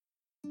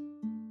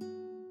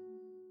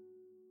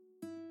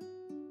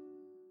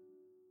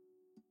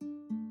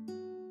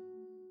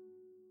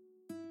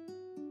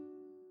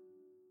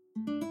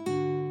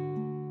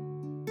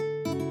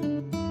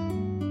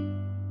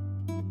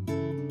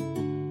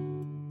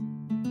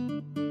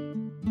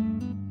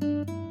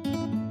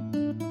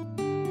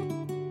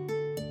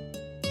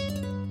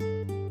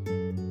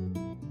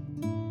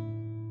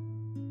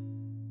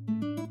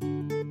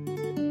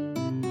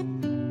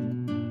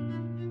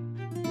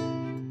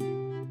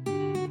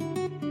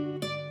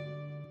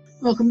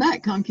Welcome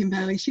back. I'm Kim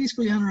Bailey. She's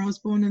Juliana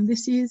Osborne, and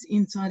this is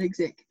Inside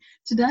Exec.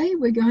 Today,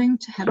 we're going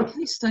to have a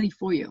case study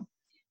for you.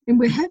 And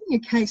we're having a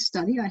case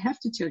study, I have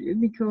to tell you,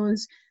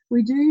 because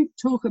we do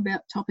talk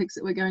about topics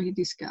that we're going to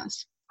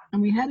discuss.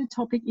 And we had a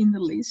topic in the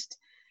list,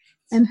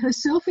 and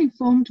herself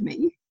informed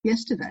me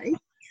yesterday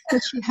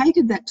that she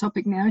hated that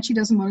topic now and she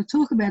doesn't want to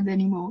talk about it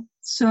anymore.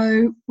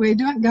 So we're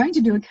going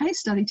to do a case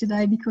study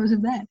today because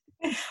of that.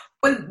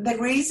 Well, the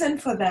reason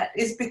for that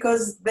is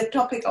because the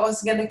topic I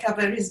was going to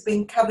cover is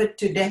being covered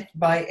to death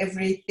by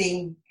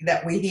everything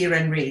that we hear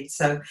and read.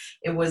 So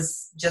it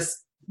was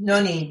just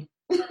no need.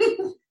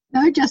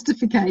 No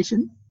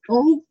justification.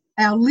 All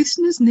our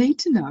listeners need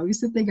to know is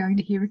that they're going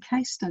to hear a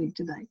case study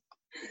today.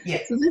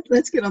 Yes. So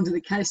let's get on to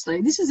the case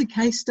study. This is a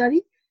case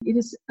study. It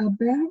is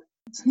about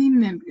a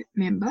team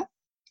member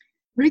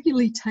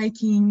regularly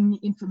taking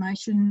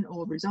information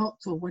or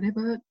results or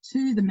whatever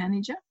to the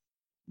manager.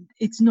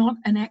 It's not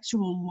an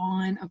actual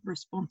line of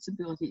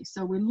responsibility.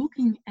 So we're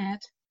looking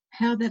at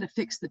how that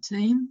affects the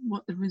team,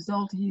 what the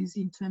result is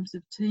in terms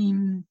of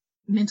team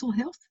mental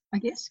health, I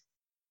guess,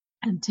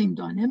 and team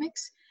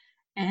dynamics,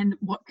 and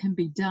what can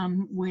be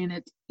done when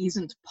it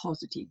isn't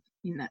positive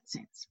in that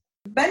sense.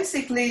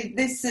 Basically,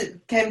 this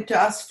came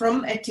to us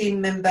from a team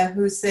member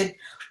who said,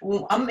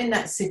 well, I'm in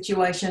that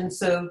situation,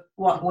 so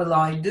what will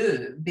I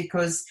do?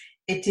 Because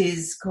it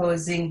is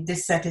causing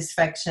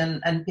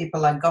dissatisfaction and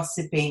people are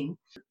gossiping.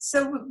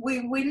 So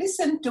we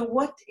listened to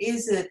what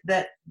is it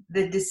that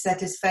the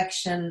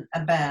dissatisfaction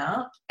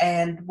about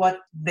and what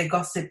the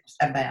gossip's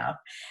about.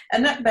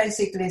 And that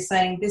basically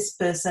saying this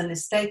person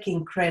is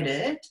taking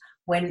credit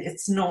when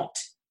it's not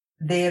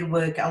their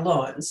work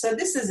alone. So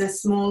this is a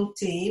small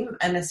team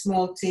and a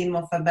small team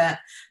of about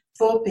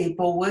 4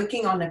 people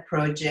working on a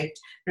project,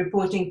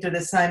 reporting to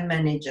the same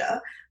manager,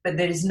 but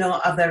there is no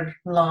other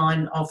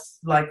line of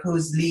like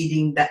who's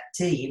leading that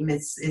team.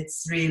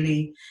 It's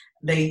really,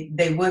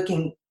 they're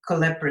working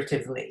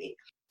collaboratively.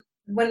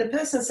 When the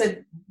person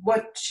said,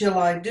 what shall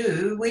I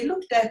do? We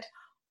looked at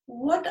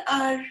what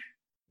are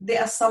the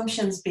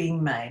assumptions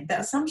being made. The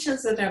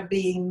assumptions that are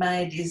being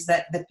made is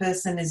that the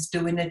person is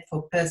doing it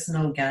for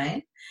personal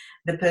gain.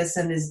 The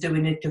person is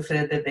doing it to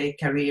further their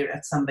career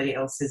at somebody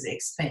else's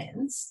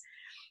expense.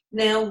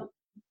 Now,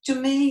 to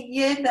me,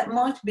 yeah, that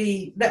might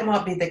be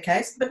the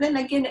case, but then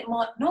again, it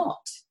might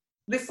not.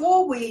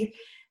 Before we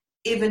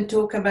even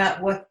talk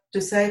about what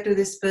to say to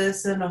this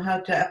person or how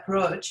to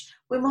approach,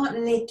 we might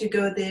need to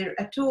go there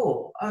at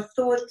all. I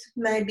thought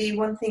maybe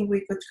one thing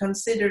we could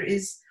consider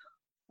is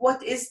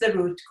what is the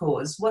root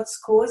cause? What's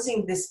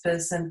causing this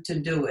person to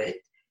do it?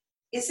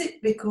 Is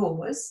it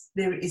because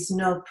there is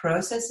no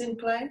process in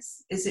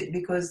place? Is it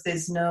because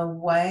there's no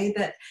way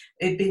that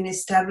it's been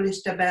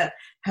established about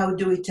how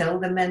do we tell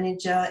the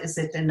manager? Is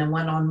it in a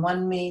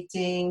one-on-one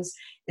meetings?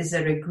 Is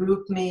there a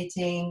group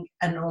meeting?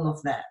 And all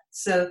of that.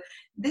 So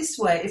this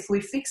way, if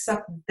we fix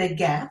up the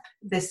gap,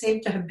 there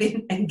seemed to have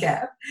been a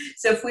gap.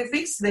 So if we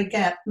fix the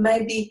gap,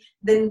 maybe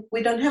then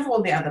we don't have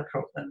all the other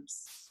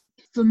problems.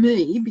 For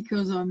me,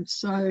 because I'm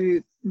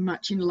so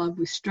much in love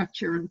with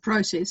structure and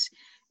process,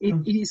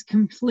 it is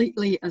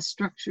completely a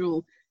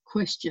structural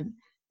question.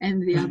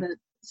 And the other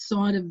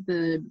side of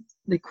the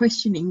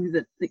questioning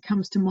that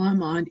comes to my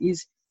mind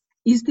is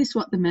this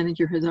what the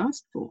manager has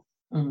asked for?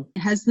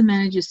 Has the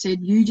manager said,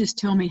 you just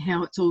tell me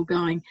how it's all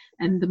going,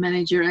 and the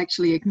manager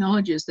actually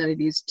acknowledges that it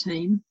is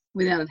team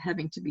without it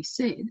having to be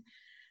said?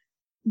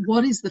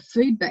 What is the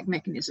feedback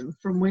mechanism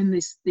from when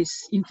this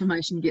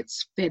information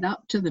gets fed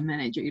up to the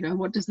manager? You know,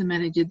 what does the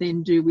manager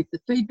then do with the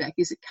feedback?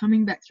 Is it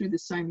coming back through the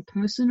same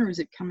person or is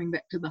it coming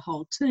back to the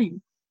whole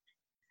team?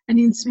 And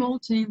in small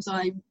teams,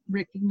 I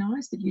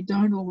recognise that you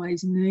don't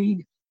always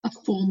need a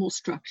formal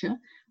structure,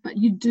 but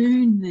you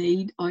do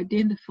need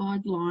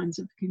identified lines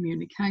of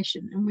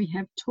communication. And we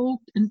have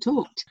talked and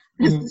talked,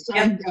 as the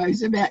saying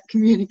goes, about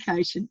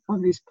communication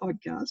on this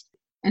podcast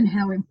and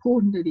how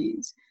important it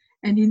is.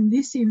 And in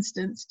this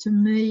instance, to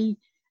me,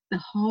 the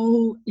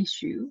whole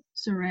issue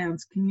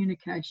surrounds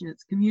communication.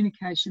 It's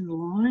communication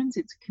lines,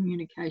 it's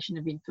communication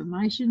of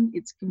information,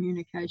 it's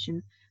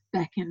communication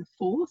back and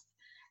forth.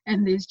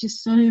 And there's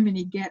just so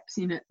many gaps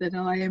in it that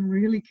I am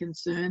really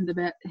concerned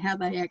about how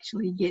they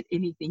actually get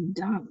anything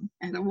done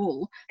at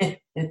all.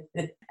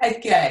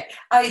 Okay,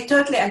 I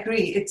totally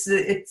agree.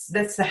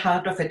 That's the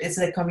heart of it, is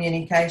the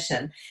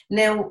communication.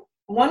 Now,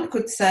 one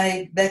could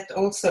say that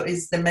also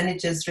is the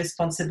manager's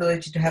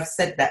responsibility to have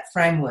set that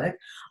framework.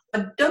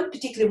 I don't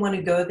particularly want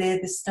to go there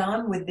this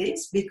time with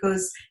this,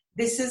 because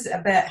this is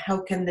about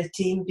how can the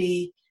team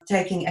be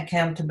taking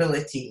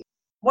accountability.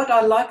 What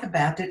I like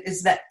about it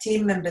is that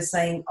team member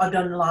saying, I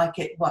don't like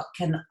it, what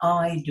can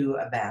I do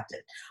about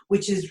it?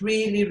 Which is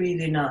really,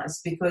 really nice,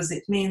 because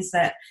it means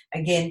that,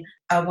 again,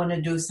 I want to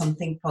do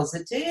something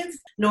positive.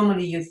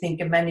 Normally you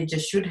think a manager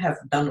should have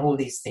done all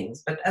these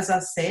things. But as I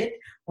said,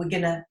 we're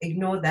going to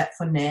ignore that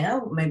for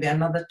now. Maybe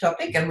another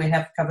topic, and we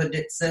have covered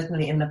it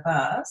certainly in the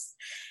past,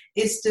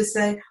 is to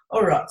say,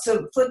 all right,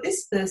 so for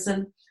this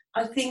person,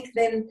 I think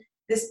then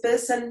this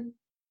person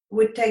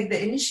would take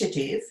the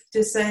initiative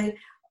to say,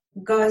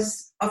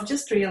 guys, I've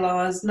just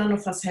realised none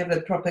of us have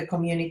a proper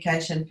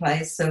communication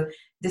place. So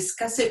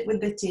discuss it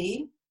with the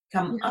team,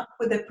 come up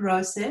with a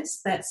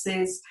process that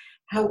says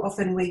how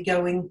often we're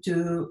going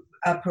to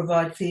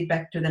provide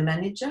feedback to the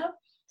manager,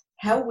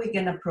 how we're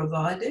going to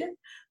provide it,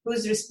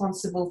 who's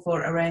responsible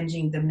for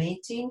arranging the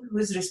meeting,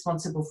 who's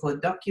responsible for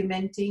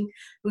documenting,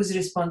 who's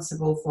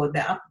responsible for the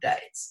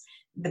updates.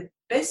 The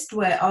best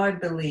way, I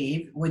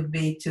believe, would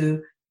be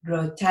to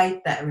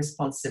rotate that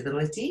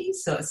responsibility,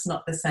 so it's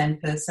not the same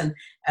person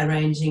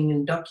arranging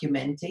and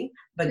documenting,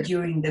 but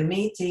during the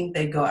meeting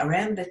they go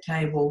around the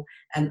table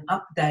and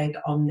update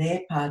on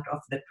their part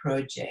of the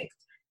project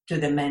to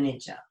the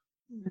manager.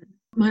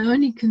 My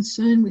only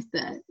concern with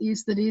that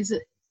is that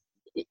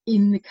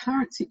in the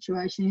current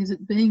situation, is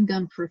it being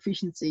done for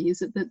efficiency?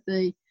 Is it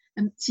that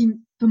and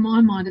for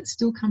my mind, it's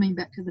still coming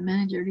back to the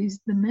manager. It is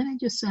the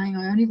manager saying,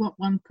 I only want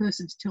one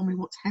person to tell me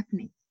what's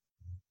happening.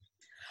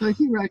 So if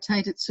you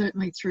rotate it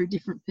certainly through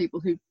different people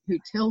who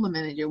tell the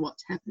manager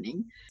what's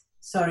happening.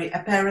 Sorry,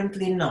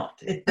 apparently not.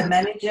 The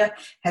manager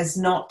has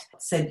not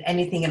said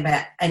anything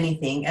about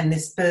anything, and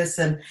this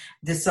person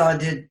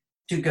decided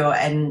to go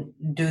and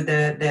do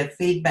the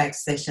feedback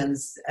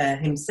sessions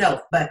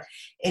himself. But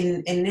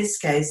in this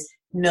case,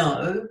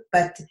 no.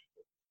 But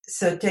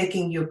so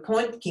taking your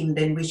point, Kim,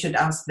 then we should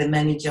ask the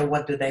manager,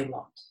 what do they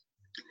want?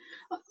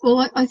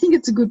 Well, I think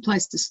it's a good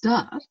place to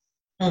start.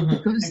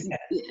 Because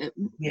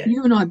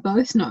you and I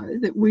both know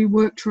that we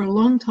worked for a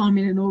long time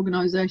in an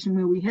organisation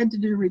where we had to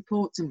do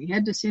reports and we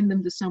had to send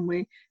them to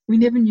somewhere. We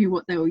never knew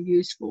what they were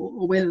used for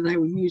or whether they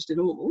were used at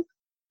all.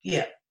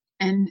 Yeah.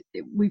 And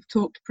we've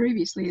talked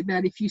previously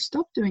about if you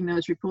stop doing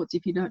those reports,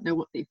 if you don't know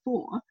what they're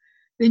for,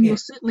 then you'll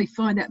certainly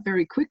find out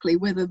very quickly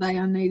whether they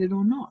are needed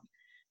or not.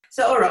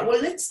 So, all right, well,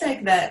 let's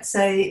take that.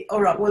 Say,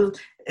 all right, well,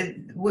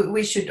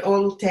 we should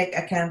all take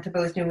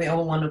accountability and we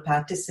all want to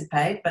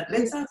participate, but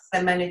let's ask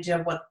the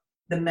manager what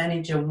the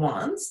manager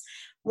wants.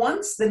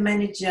 Once the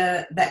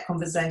manager, that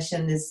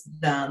conversation is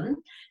done,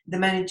 the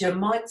manager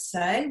might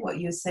say what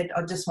you said,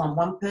 I just want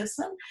one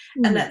person,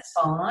 and that's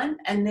fine.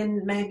 And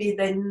then maybe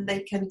then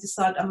they can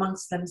decide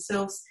amongst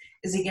themselves,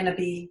 is it going to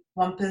be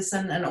one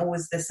person and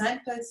always the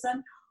same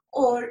person,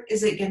 or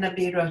is it going to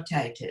be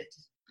rotated?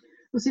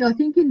 Well, see, I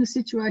think in the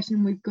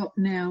situation we've got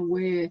now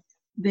where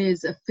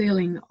there's a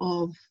feeling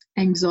of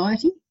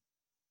anxiety,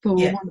 for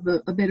want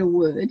of a better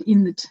word,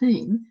 in the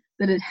team,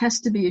 that it has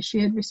to be a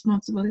shared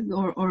responsibility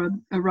or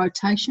a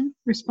rotation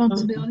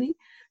responsibility,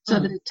 so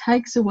that it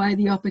takes away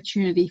the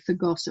opportunity for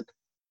gossip.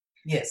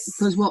 Yes.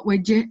 Because what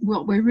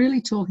we're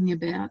really talking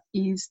about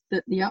is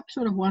that the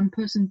upshot of one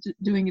person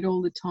doing it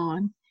all the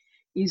time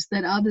is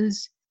that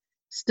others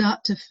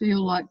start to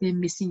feel like they're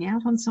missing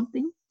out on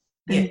something,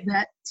 and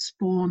that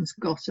spawns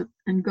gossip,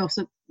 and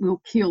gossip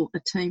will kill a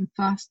team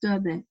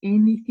faster than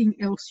anything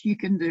else you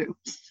can do.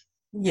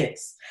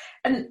 Yes,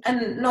 and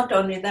not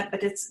only that,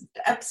 but it's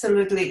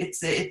absolutely,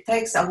 it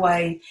takes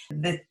away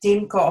the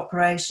team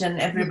cooperation.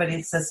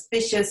 Everybody's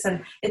suspicious,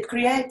 and it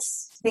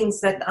creates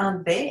things that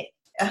aren't there.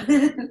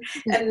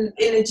 And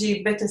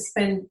energy better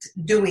spent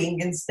doing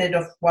instead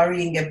of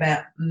worrying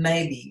about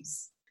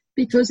maybes.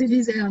 Because it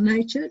is our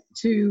nature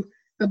to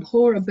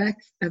abhor a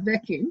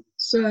vacuum.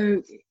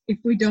 So if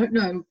we don't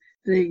know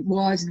the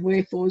whys and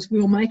wherefores,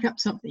 we'll make up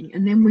something,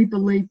 and then we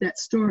believe that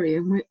story,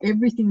 and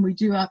everything we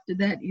do after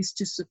that is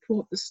to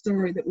support the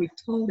story that we've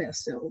told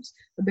ourselves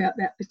about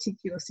that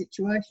particular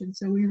situation.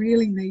 So we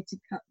really need to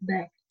cut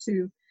back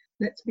to,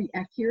 let's be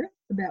accurate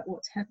about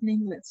what's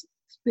happening, let's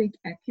speak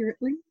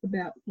accurately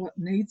about what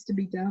needs to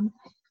be done,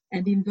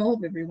 and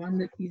involve everyone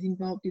that is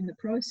involved in the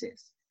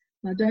process.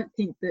 And I don't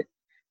think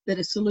that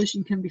a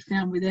solution can be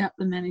found without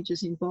the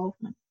manager's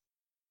involvement.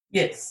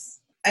 Yes.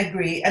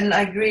 Agree, and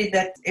I agree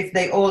that if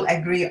they all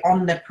agree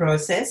on the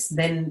process,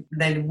 then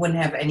they wouldn't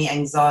have any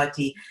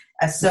anxiety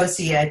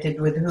associated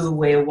with who,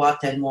 where,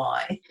 what, and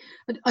why.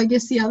 But I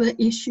guess the other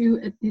issue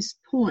at this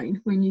point,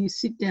 when you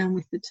sit down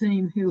with the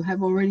team who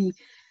have already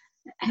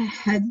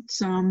had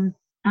some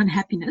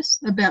unhappiness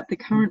about the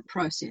current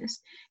process,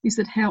 is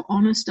that how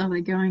honest are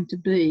they going to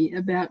be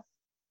about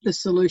the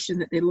solution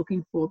that they're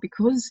looking for?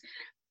 Because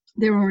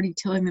they're already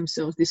telling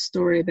themselves this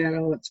story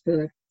about,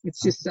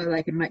 it's just so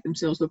they can make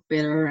themselves look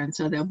better, and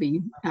so they'll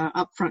be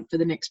up front for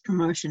the next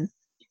promotion.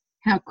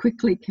 How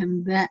quickly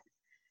can that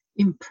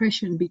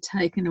impression be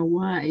taken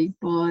away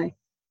by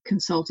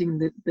consulting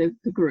the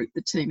group,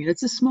 the team?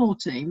 It's a small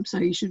team, so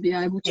you should be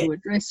able to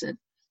address it.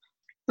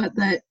 But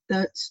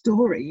that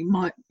story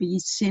might be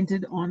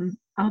centred on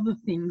other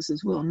things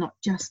as well, not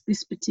just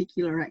this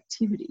particular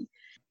activity.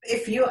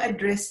 If you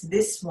address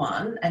this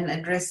one and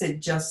address it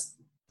just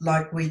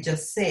like we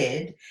just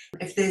said,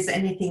 if there's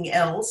anything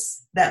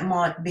else that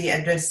might be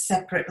addressed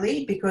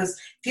separately, because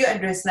if you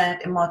address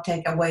that, it might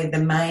take away the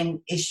main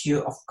issue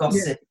of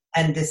gossip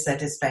and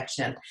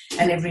dissatisfaction,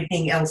 and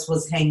everything else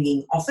was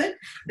hanging off it.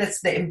 That's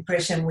the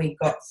impression we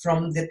got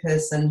from the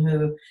person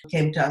who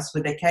came to us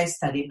with a case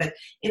study. But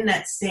in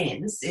that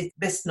sense, it's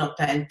best not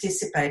to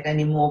anticipate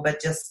anymore,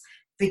 but just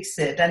fix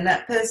it. And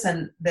that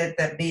person that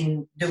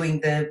been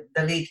doing the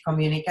lead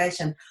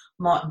communication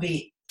might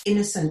be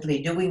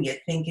innocently doing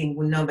it, thinking,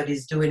 well,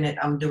 nobody's doing it,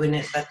 I'm doing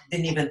it, but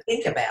didn't even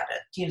think about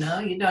it. You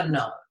don't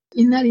know.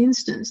 In that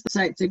instance,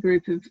 say it's a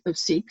group of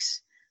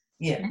 6,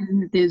 Yeah.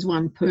 and there's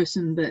one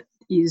person that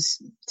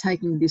is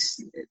taking this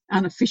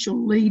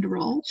unofficial lead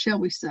role, shall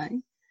we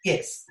say.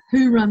 Yes.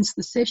 Who runs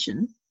the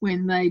session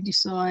when they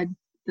decide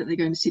that they're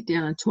going to sit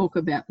down and talk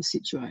about the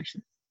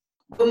situation?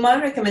 Well,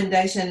 my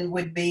recommendation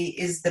would be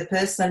is the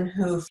person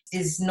who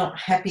is not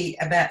happy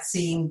about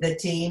seeing the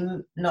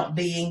team not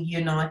being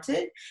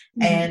united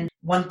and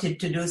wanted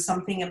to do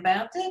something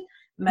about it.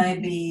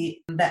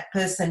 Maybe that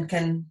person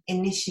can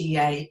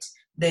initiate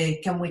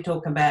can we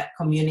talk about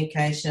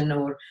communication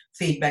or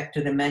feedback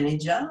to the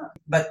manager,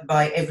 but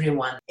by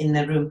everyone in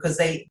the room, because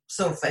they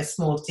sort of a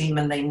small team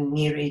and they're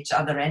near each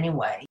other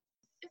anyway.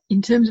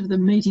 In terms of the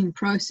meeting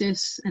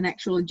process, an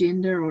actual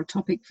agenda or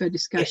topic for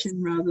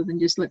discussion, rather than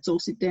just let's all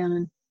sit down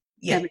and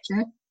have a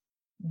chat?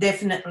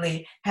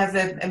 Definitely have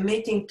a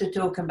meeting to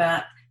talk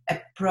about a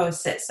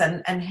process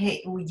and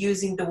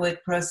using the word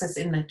process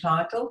in the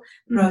title,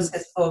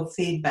 process for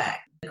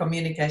feedback,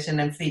 communication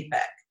and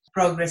feedback,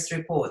 progress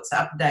reports,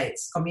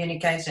 updates,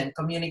 communication.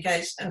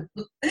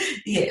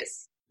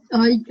 Yes.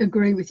 I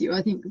agree with you.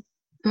 I think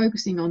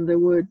focusing on the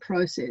word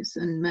process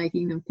and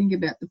making them think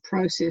about the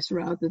process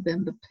rather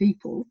than the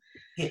people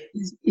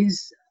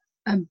is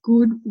a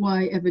good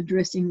way of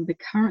addressing the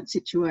current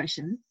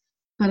situation,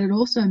 but it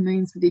also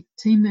means that if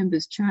team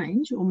members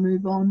change or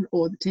move on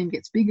or the team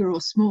gets bigger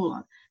or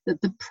smaller, that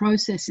the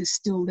process is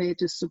still there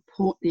to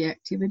support the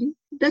activity.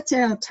 That's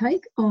our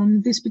take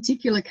on this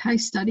particular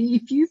case study.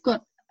 If you've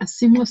got a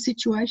similar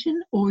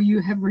situation or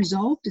you have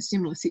resolved a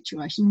similar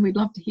situation, we'd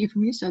love to hear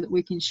from you so that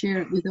we can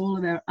share it with all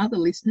of our other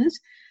listeners.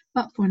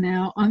 But for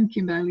now, I'm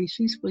Kim Bailey,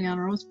 she's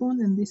Juliana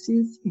Osborne, and this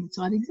is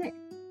Inside Exec.